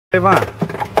On.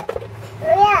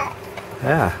 Yeah.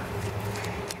 Yeah.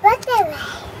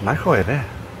 Microwave. Microwave, yeah.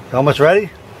 It's almost ready?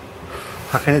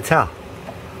 How can you tell?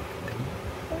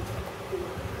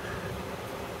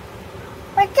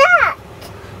 What's that?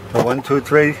 So 1, 2,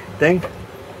 3, ding.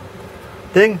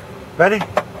 Ding. Ready?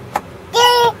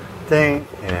 Ding. Ding.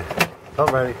 Yeah. Oh,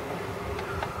 ready.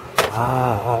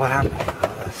 Oh, what happened?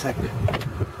 Oh, that's sick.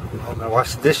 Oh, I'm gonna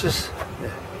wash the dishes. Yeah.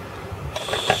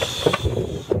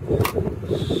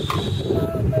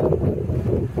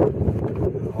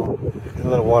 Oh, get a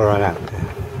little water on that.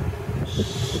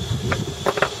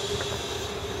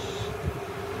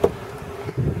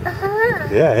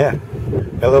 Yeah, yeah.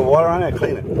 Get a little water on it,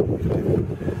 clean it.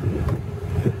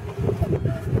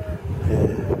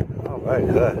 Yeah. Oh, very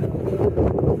good.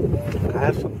 Can I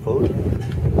have some food?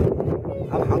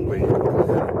 I'm hungry. I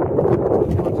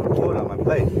want some food on my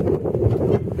plate.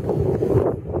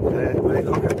 What are you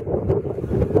cooking?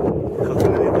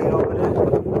 Cooking anything over there?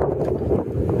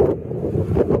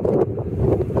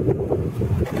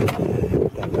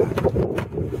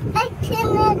 I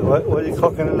can't. What are you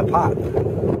cooking in the pot?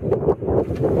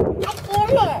 I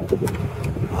can't.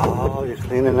 Oh, you're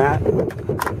cleaning that?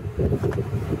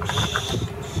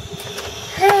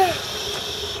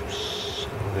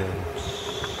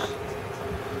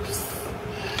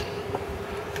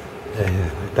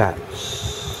 Yeah, like that.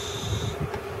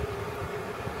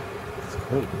 That's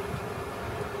good.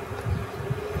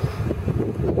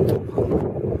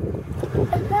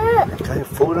 Can I have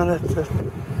food on it?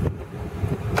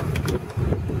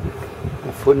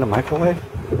 Food in the microwave?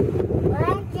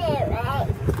 What's it, right?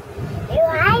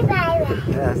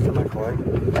 Yeah, that's the microwave.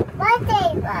 What's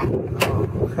it, right?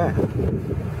 Oh, okay.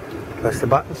 Press the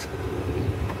buttons.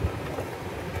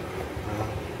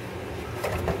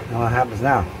 Now what happens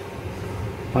now?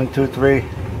 1, 2, 3.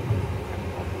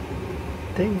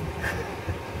 Ding.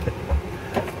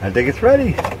 I think it's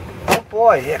ready. Oh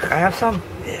boy, yeah, can I have some?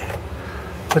 Yeah.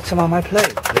 Put some on my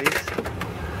plate, please.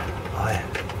 Oh yeah.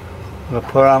 I'm gonna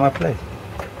put it on my plate.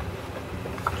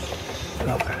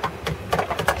 Okay.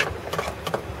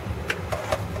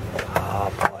 Oh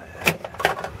boy.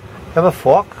 You have a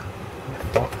fork?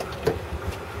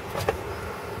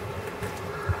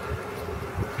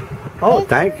 Oh,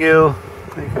 thank you.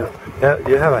 Thank you. Yeah,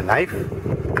 you have a knife?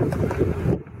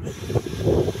 And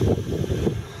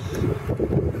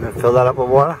then fill that up with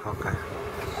water? Okay.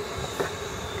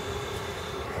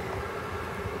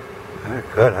 Very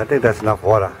good. I think that's enough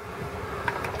water.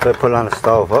 So put it on the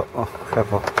stove. Oh,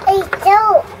 careful. It's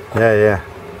soap. Yeah, yeah.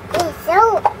 It's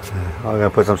soap. Oh, we're going to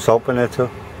put some soap in there too?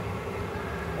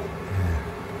 Yeah.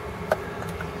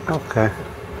 Okay.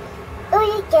 What are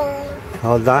you doing?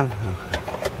 All done? Okay.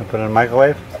 I put it in the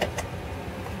microwave?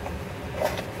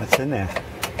 What's in there?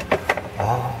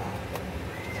 Oh,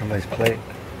 somebody's plate.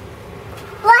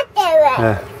 What's it, right?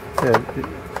 Yeah. Yeah.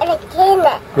 And a can.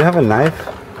 You have a knife?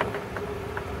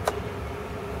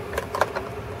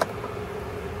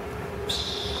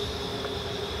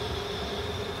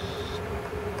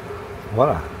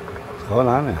 What's going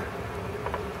on there?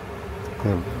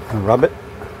 You rub it?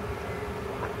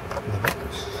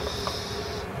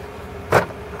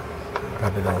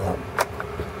 Rub it all up.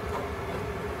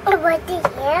 What's it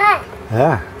here?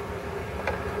 Yeah.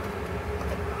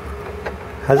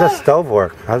 How's the stove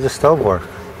work? How's the stove work?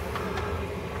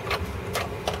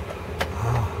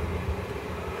 Oh.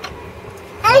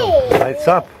 Hey. Lights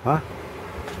up, huh?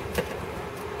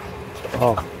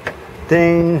 Oh.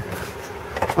 Ding.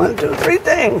 1, 2, 3,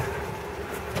 ding.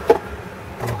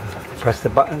 Oh, press the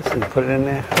buttons and put it in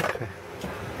there. Okay.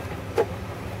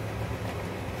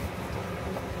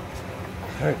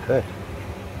 Very good.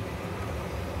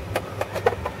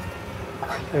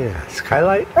 Oh, yeah.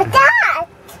 Skylight? What's that?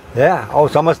 Yeah. Oh,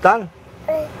 it's almost done?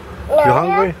 No. You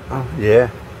hungry? Oh, yeah.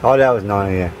 Oh, that was not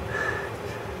yeah.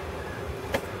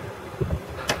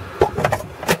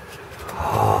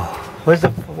 Oh, where's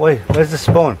the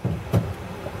spoon?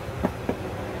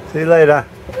 See you later.